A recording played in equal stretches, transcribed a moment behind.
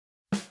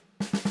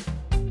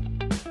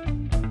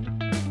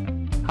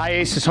Hi,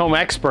 Ace's Home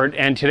Expert,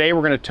 and today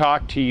we're going to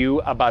talk to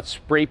you about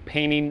spray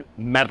painting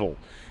metal.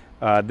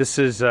 This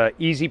is an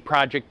easy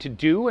project to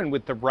do, and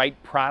with the right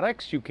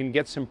products you can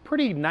get some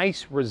pretty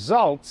nice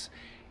results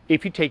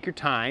if you take your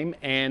time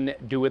and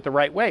do it the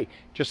right way.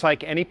 Just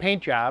like any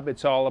paint job,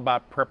 it's all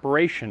about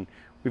preparation.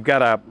 We've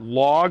got a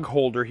log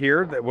holder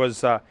here that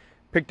was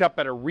picked up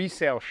at a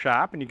resale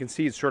shop, and you can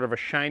see it's sort of a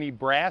shiny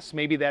brass.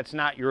 Maybe that's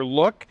not your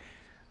look.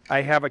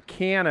 I have a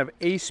can of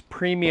Ace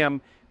Premium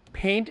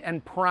paint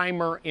and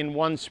primer in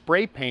one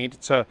spray paint.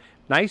 It's a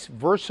nice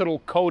versatile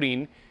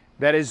coating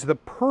that is the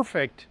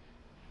perfect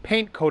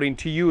paint coating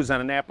to use on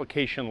an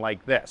application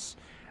like this.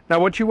 Now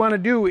what you want to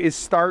do is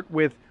start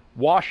with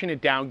washing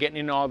it down,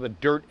 getting all the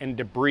dirt and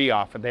debris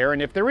off of there,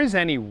 and if there is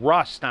any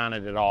rust on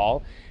it at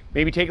all,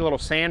 maybe take a little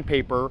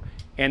sandpaper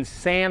and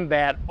sand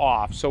that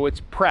off so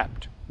it's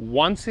prepped.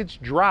 Once it's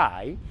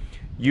dry,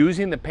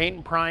 using the paint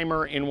and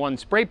primer in one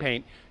spray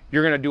paint,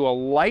 you're going to do a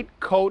light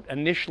coat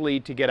initially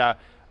to get a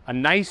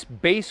nice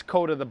base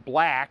coat of the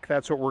black.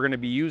 That's what we're going to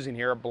be using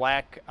here, a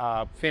black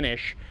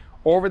finish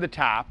over the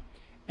top.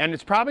 And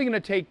it's probably going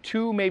to take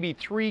 2, maybe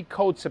 3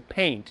 coats of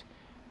paint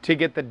to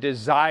get the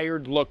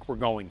desired look we're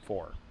going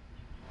for.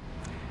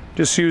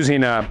 Just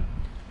using a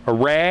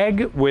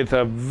rag with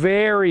a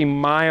very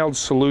mild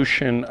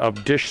solution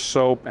of dish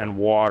soap and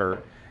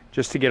water,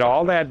 just to get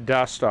all that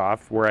dust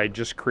off where I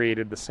just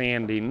created the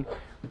sanding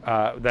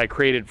that I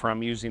created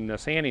from using the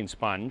sanding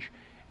sponge.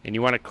 And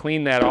you want to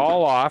clean that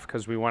all off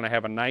because we want to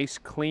have a nice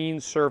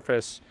clean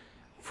surface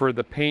for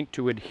the paint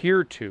to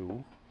adhere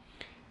to.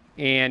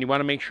 And you want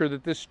to make sure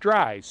that this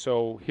dries.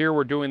 So here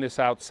we're doing this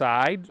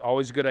outside.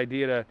 Always a good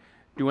idea to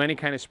do any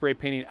kind of spray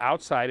painting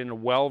outside in a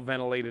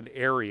well-ventilated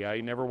area.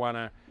 You never want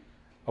to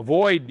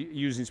avoid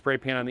using spray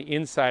paint on the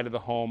inside of the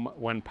home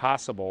when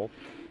possible.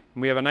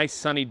 And we have a nice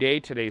sunny day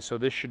today, so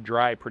this should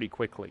dry pretty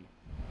quickly.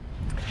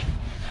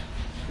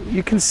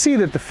 You can see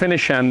that the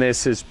finish on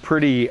this is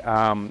pretty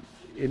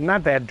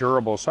not that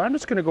durable, so I'm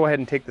just going to go ahead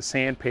and take the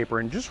sandpaper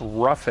and just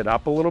rough it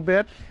up a little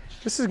bit.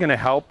 This is going to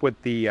help with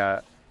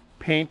the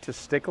paint to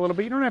stick a little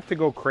bit. You don't have to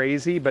go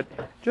crazy, but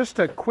just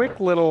a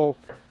quick little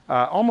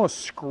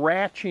almost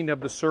scratching of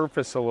the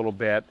surface a little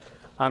bit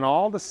on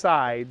all the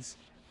sides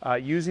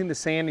using the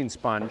sanding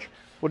sponge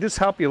will just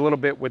help you a little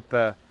bit with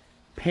the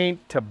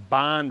paint to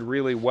bond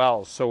really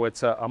well, so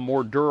it's a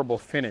more durable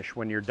finish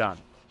when you're done.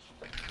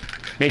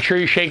 Make sure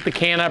you shake the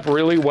can up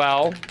really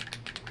well.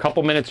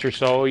 Couple minutes or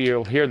so,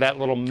 you'll hear that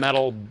little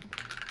metal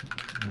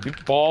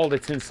ball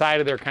that's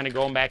inside of there kind of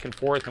going back and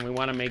forth, and we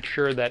want to make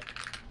sure that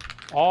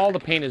all the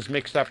paint is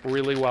mixed up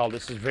really well.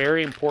 This is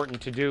very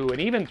important to do,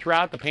 and even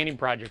throughout the painting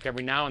project,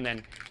 every now and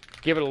then,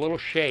 give it a little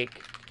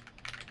shake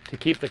to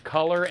keep the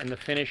color and the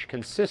finish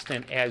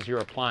consistent as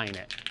you're applying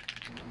it.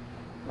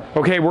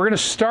 Okay, we're going to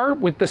start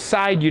with the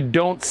side you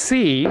don't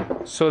see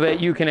so that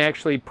you can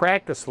actually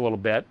practice a little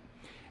bit,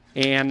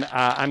 and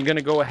I'm going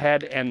to go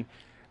ahead and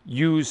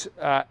use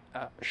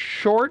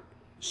short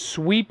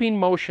sweeping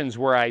motions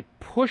where I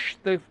push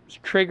the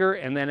trigger,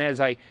 and then as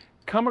I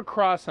come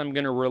across I'm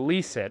going to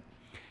release it.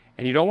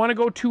 And you don't want to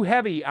go too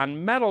heavy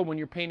on metal. When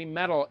you're painting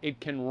metal, it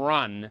can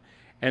run,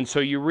 and so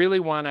you really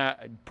want to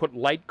put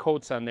light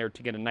coats on there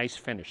to get a nice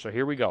finish. So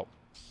here we go.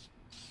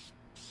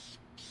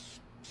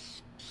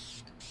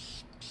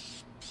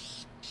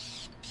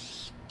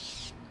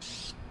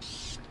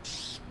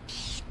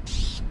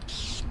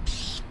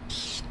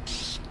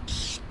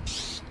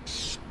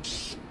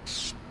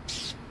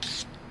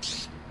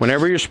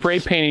 Whenever you're spray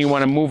painting, you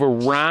want to move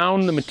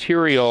around the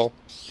material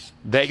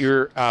that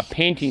you're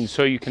painting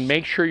so you can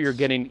make sure you're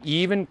getting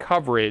even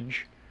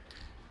coverage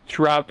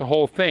throughout the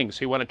whole thing. So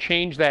you want to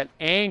change that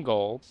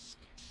angle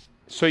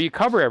so you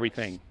cover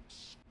everything.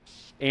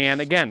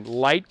 And again,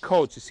 light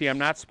coats. You see, I'm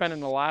not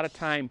spending a lot of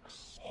time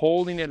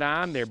holding it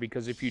on there,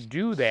 because if you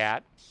do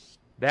that,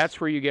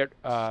 that's where you get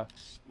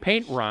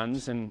paint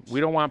runs, and we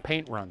don't want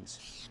paint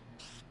runs.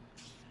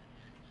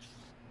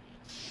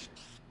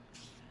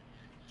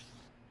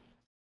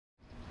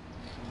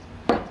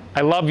 I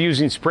love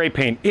using spray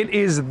paint. It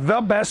is the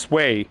best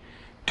way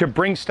to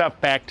bring stuff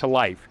back to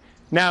life.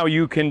 Now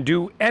you can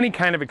do any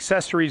kind of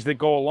accessories that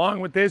go along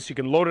with this. You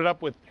can load it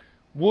up with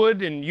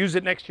wood and use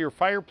it next to your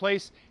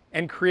fireplace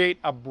and create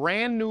a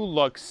brand new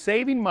look,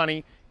 saving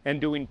money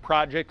and doing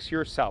projects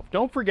yourself.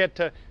 Don't forget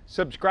to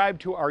subscribe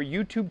to our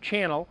YouTube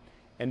channel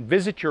and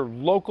visit your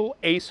local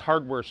Ace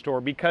hardware store,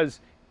 because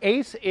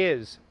Ace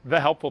is the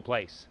helpful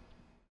place.